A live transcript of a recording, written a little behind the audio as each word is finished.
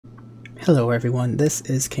Hello everyone, this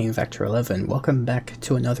is King Vector 11. Welcome back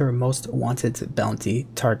to another most wanted bounty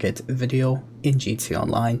target video in GTA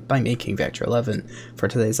Online by me, King Vector 11. For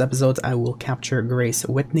today's episode, I will capture Grace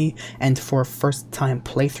Whitney, and for first time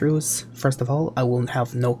playthroughs, first of all, I will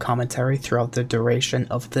have no commentary throughout the duration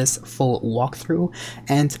of this full walkthrough,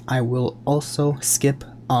 and I will also skip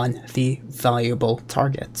on the valuable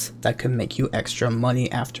targets that can make you extra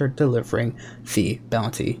money after delivering the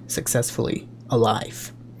bounty successfully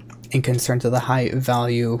alive. In concern to the high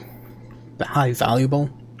valuable,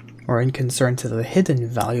 or in concern to the hidden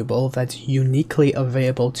valuable that's uniquely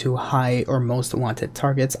available to high or most wanted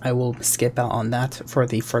targets, I will skip out on that for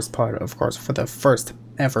the first part, of course, for the first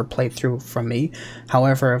ever playthrough from me.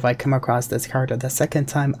 However, if I come across this card the second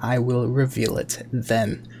time, I will reveal it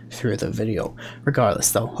then through the video.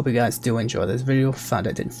 Regardless though, hope you guys do enjoy this video, found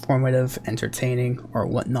it informative, entertaining, or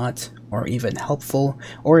whatnot, or even helpful.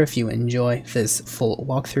 Or if you enjoy this full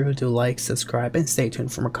walkthrough, do like, subscribe, and stay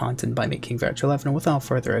tuned for more content by me, King Vector 11. And without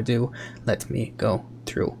further ado, let me go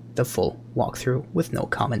through the full walkthrough with no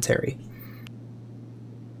commentary.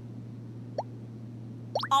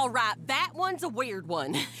 Alright, that one's a weird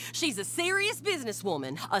one. She's a serious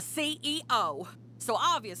businesswoman, a CEO. So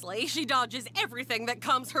obviously, she dodges everything that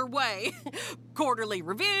comes her way. Quarterly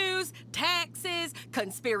reviews, taxes,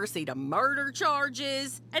 conspiracy to murder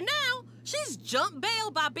charges. And now, she's jumped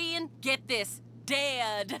bail by being, get this,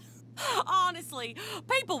 dead. Honestly,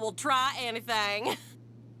 people will try anything.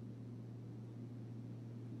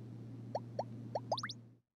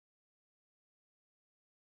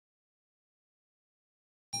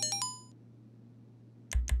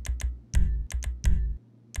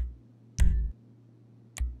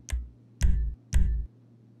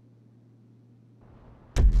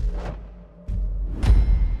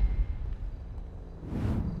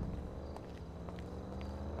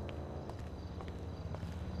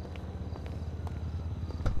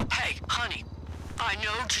 Honey, I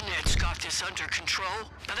know Jeanette's got this under control,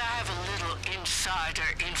 but I have a little insider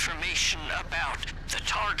information about the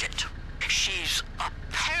target. She's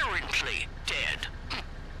apparently dead.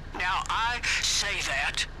 Now, I say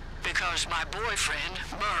that because my boyfriend,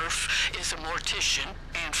 Murph, is a mortician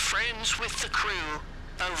and friends with the crew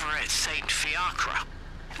over at St. Fiacre.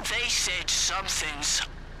 They said something's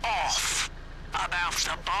off about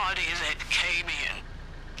the body that came in.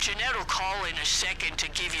 Jeanette will call in a second to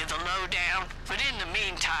give you the lowdown, but in the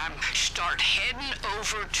meantime, start heading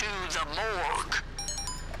over to the morgue.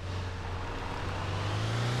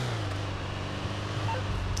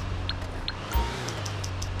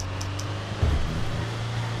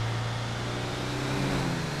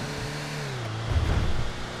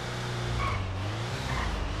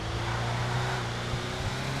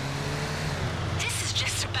 This is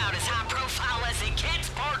just about as high profile as it gets,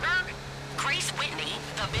 partner. Grace Whitney,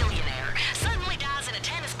 the billionaire, suddenly dies in a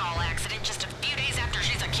tennis ball accident just a few days after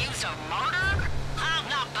she's accused of murder? I'm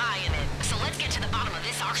not buying it, so let's get to the bottom of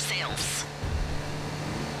this ourselves.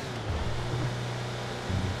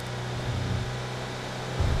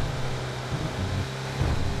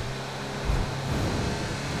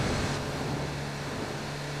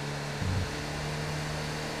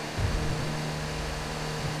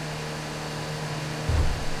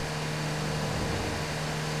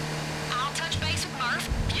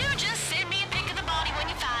 You just send me a pic of the body when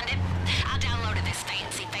you find it. I downloaded this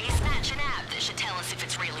fancy face matching app that should tell us if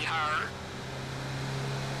it's really her.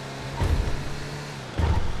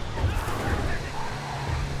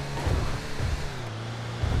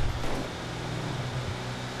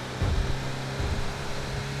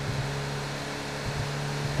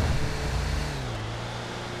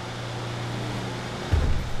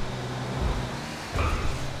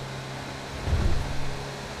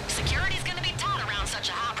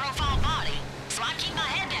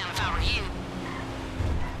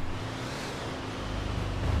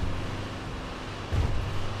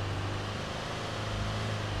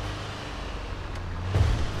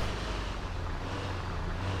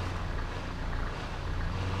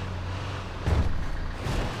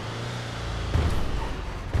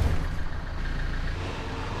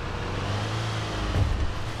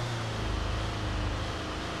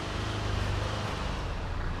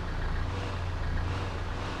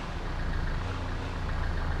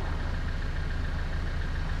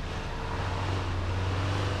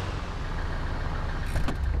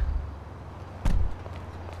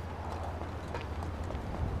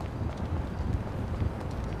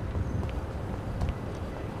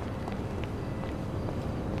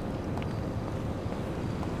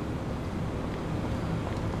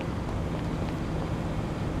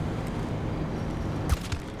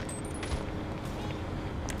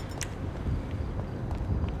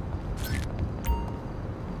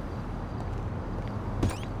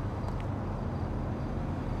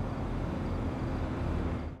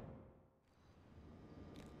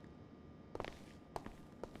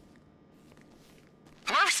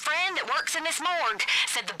 works in this morgue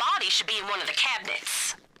said the body should be in one of the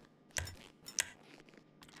cabinets.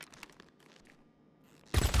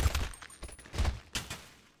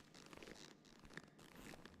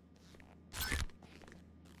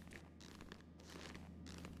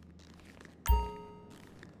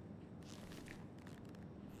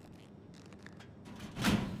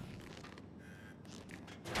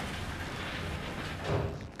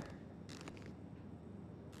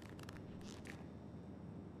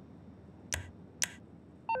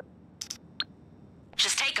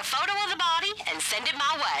 Just take a photo of the body and send it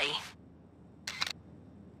my way.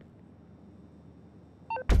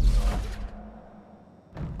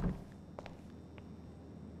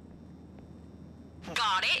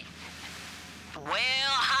 Got it? Well,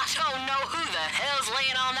 I don't know who the hell's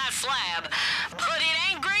laying on that slab, but it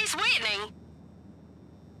ain't Grace Whitney.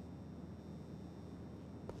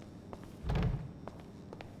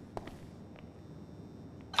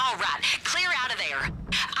 All right, clear out of there.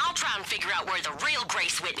 I'll try and figure out where the real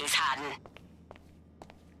Grace Whitney's hiding.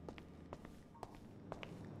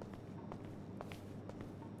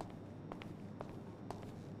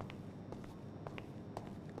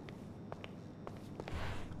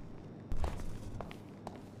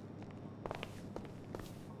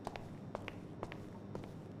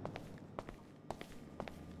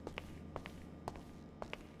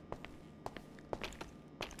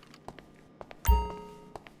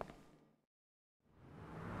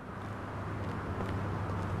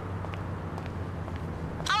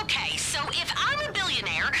 Okay, so if I'm a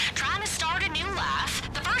billionaire trying to start a new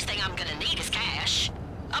life, the first thing I'm gonna need is cash.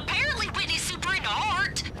 Apparently Whitney's super into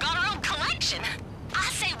art, got her own collection. I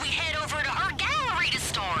say we head over to her gallery to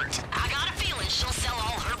start. I got a feeling she'll sell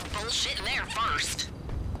all her bullshit in there first.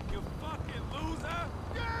 You fucking loser!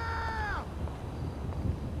 Yeah!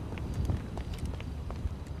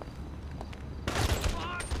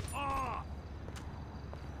 Fuck off!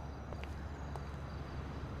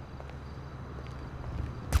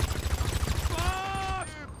 Fuck!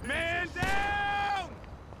 Man down!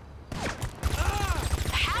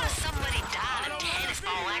 How does somebody die in a tennis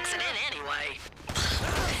ball accident anyway?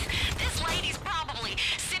 This lady's probably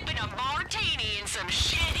sipping a martini in some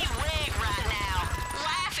shitty wig right now,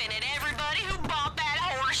 laughing at everybody who bought that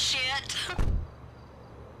horse shit.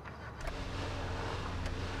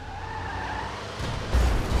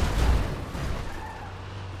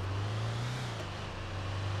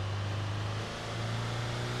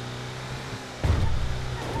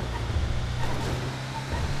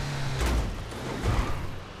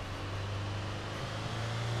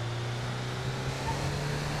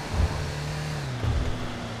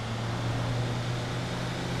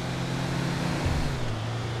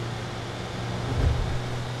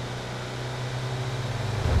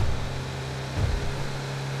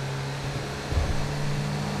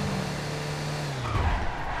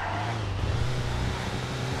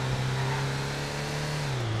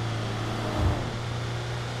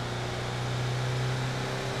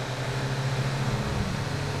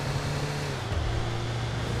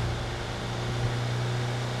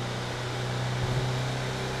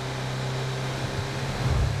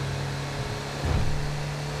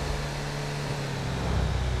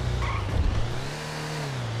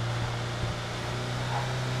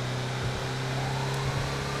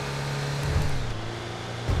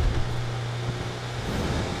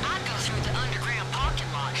 I'd go through the underground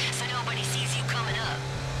parking lot so nobody sees you coming up.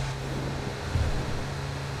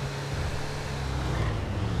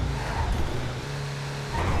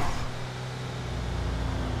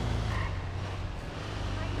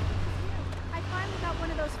 I finally got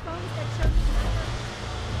one of those phones that shows the number.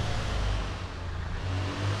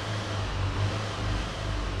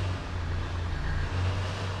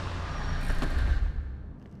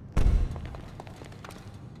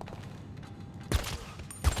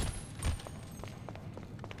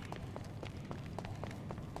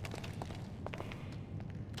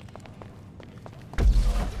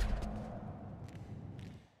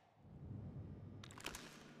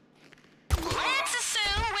 Let's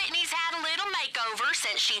assume Whitney's had a little makeover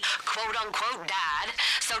since she quote-unquote died,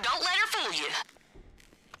 so don't let her fool you.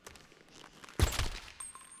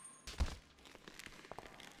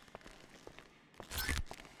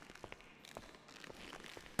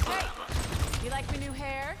 You like my new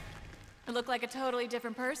hair? I look like a totally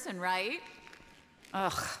different person, right?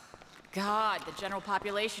 Ugh. God, the general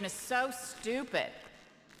population is so stupid.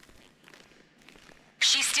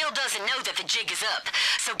 She still doesn't know that the jig is up,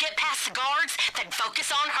 so get past the guards, then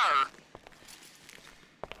focus on her.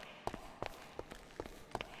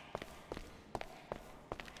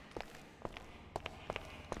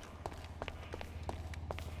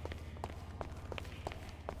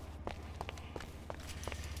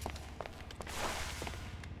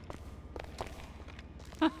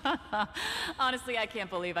 Honestly, I can't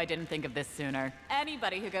believe I didn't think of this sooner.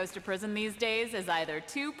 Anybody who goes to prison these days is either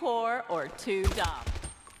too poor or too dumb.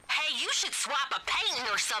 Hey, you should swap a painting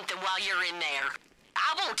or something while you're in there.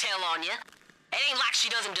 I won't tell on you. It ain't like she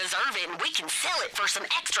doesn't deserve it, and we can sell it for some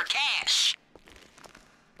extra cash.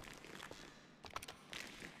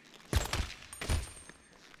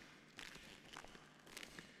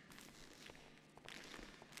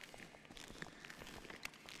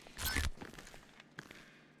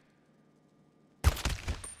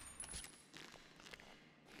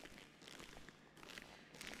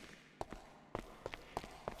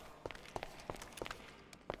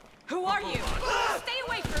 Who are you? Stay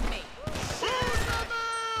away from me!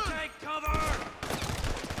 Take cover!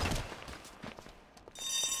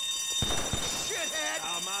 Shithead!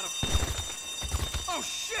 I'm out of... Oh,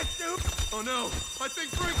 shit, dude! Oh, no. I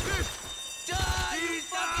think Frank's hit! Die, you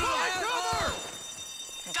fucking cover!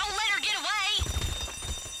 Don't let her get away!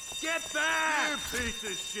 Get back! You piece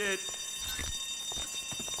of shit!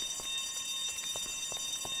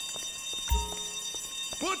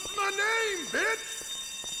 What's my name, bitch?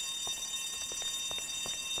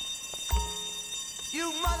 You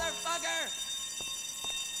motherfucker!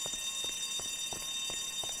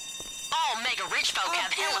 All mega rich folk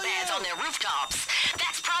have helipads on their rooftops.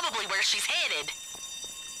 That's probably where she's headed.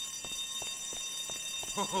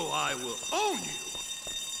 Oh, I will own you!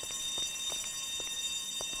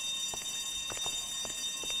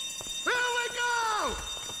 Here we go!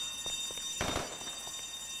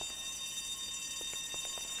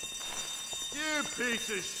 You piece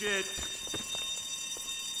of shit!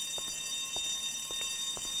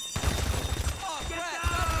 Get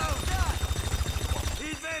down!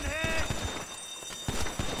 He's been hit!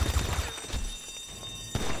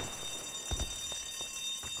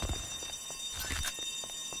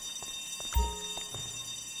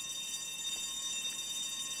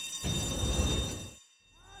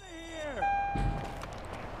 Out of here!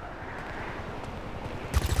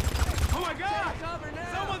 Oh my God!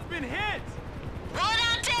 Someone's been hit! What'd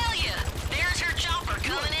I tell you? There's her chopper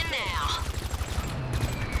coming in now.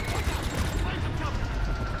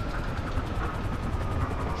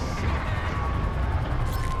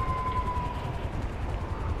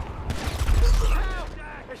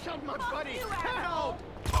 They shot my buddy! Help!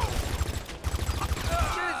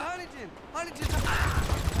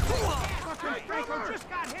 Fucking Franco just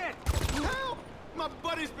got hit! Help! My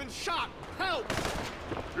buddy's been shot! Help!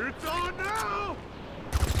 It's on now!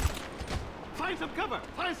 Find some cover!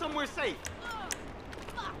 Find somewhere safe!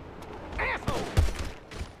 Asshole!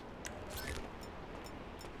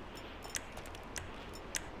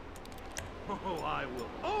 Oh, I will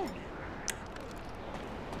own you!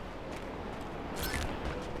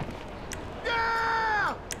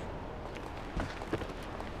 Yeah!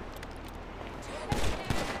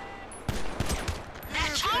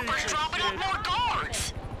 That chopper's dropping up more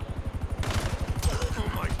guards.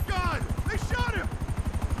 Oh my God! They shot him!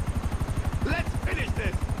 Let's finish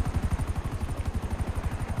this!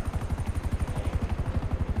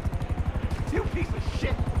 You piece of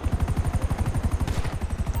shit!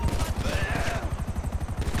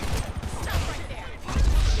 Stop right there!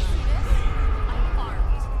 I'm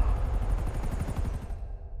armed.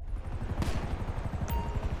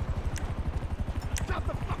 Drop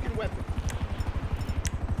the fucking weapon!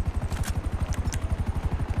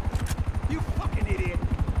 You fucking idiot!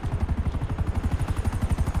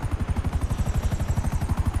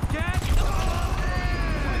 Get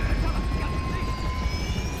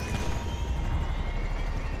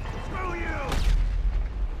Screw you!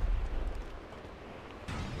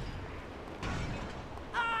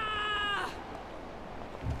 Ah!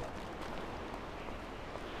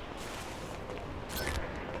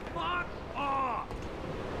 Fuck off!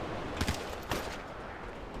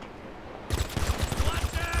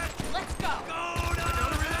 Watch it! Let's go! Go now!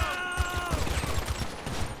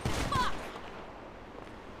 Fuck!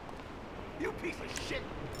 You piece of shit!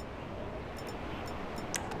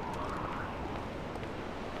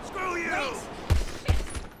 Screw you! Shit!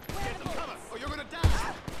 Where are the Cover, bullets? or you're gonna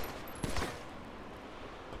die!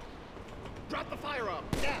 Drop the firearm!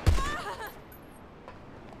 Now!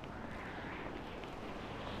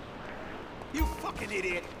 You fucking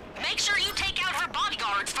idiot! Make sure you take out her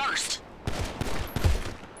bodyguards first.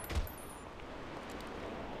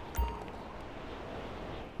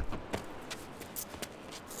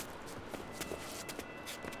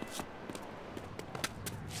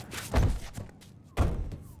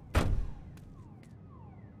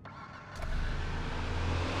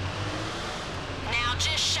 Now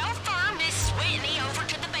just chauffeur Miss Whitney over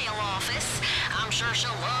to the bail office. I'm sure she'll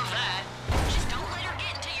love that. Just don't let her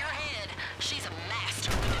get into your head. She's a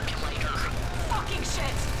master.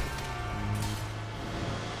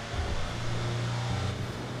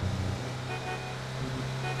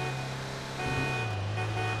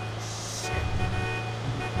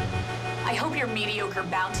 hope your mediocre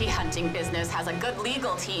bounty hunting business has a good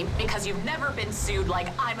legal team because you've never been sued like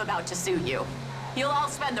I'm about to sue you. You'll all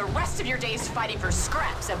spend the rest of your days fighting for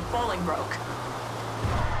scraps at Bolingbroke.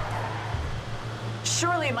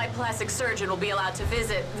 Surely my plastic surgeon will be allowed to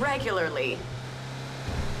visit regularly.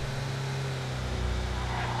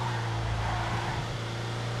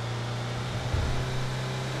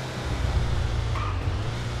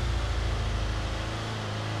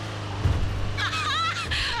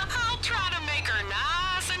 I'll try to make her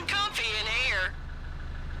nice and comfy in here.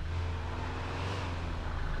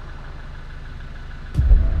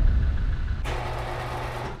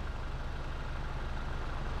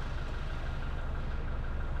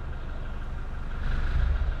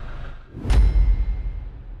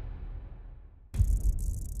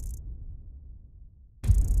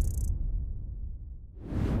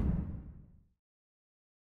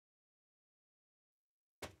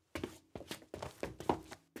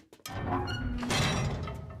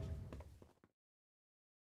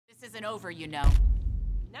 This isn't over, you know.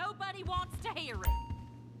 Nobody wants to hear it.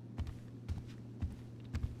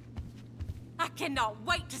 I cannot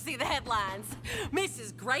wait to see the headlines.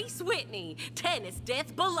 Mrs. Grace Whitney, tennis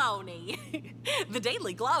death baloney. The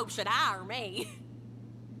Daily Globe should hire me.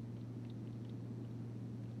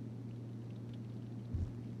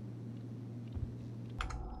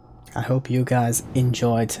 I hope you guys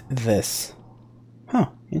enjoyed this. Huh,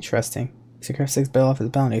 interesting. Secure 6 bail off his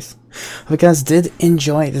bounties. Hope you guys did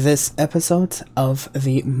enjoy this episode of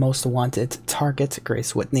the most wanted target,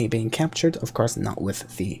 Grace Whitney, being captured. Of course, not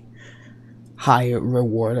with the high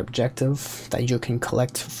reward objective that you can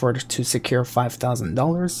collect to secure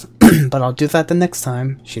 $5,000, but I'll do that the next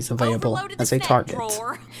time she's available as a target.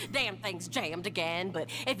 Drawer. Damn thing's jammed again, but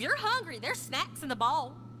if you're hungry, there's snacks in the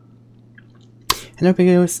bowl. And I hope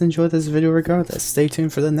you guys enjoyed this video regardless. Stay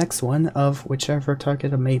tuned for the next one of whichever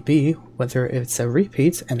target it may be, whether it's a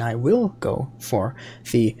repeat, and I will go for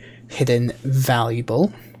the hidden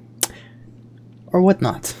valuable, or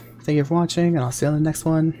whatnot. Thank you for watching, and I'll see you on the next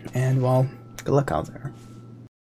one, and well, good luck out there.